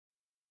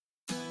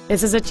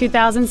This is a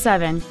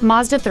 2007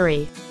 Mazda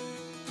 3.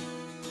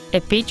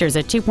 It features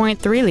a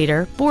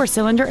 2.3-liter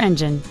four-cylinder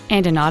engine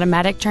and an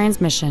automatic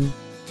transmission.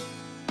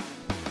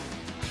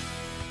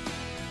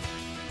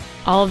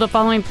 All of the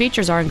following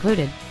features are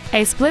included: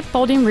 a split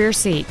folding rear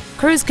seat,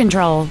 cruise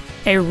control,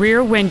 a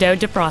rear window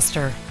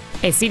defroster,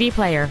 a CD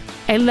player,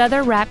 a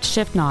leather-wrapped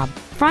shift knob,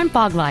 front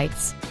fog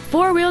lights,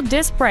 four-wheel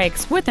disc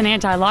brakes with an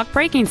anti-lock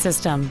braking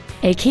system,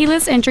 a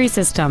keyless entry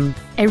system,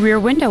 a rear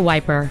window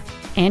wiper,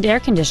 and air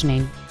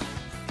conditioning.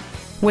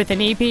 With an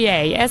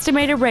EPA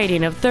estimated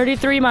rating of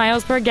 33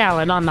 miles per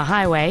gallon on the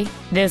highway,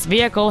 this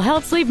vehicle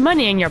helps leave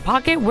money in your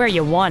pocket where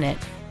you want it.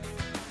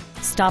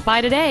 Stop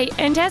by today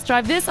and test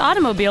drive this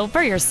automobile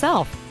for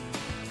yourself.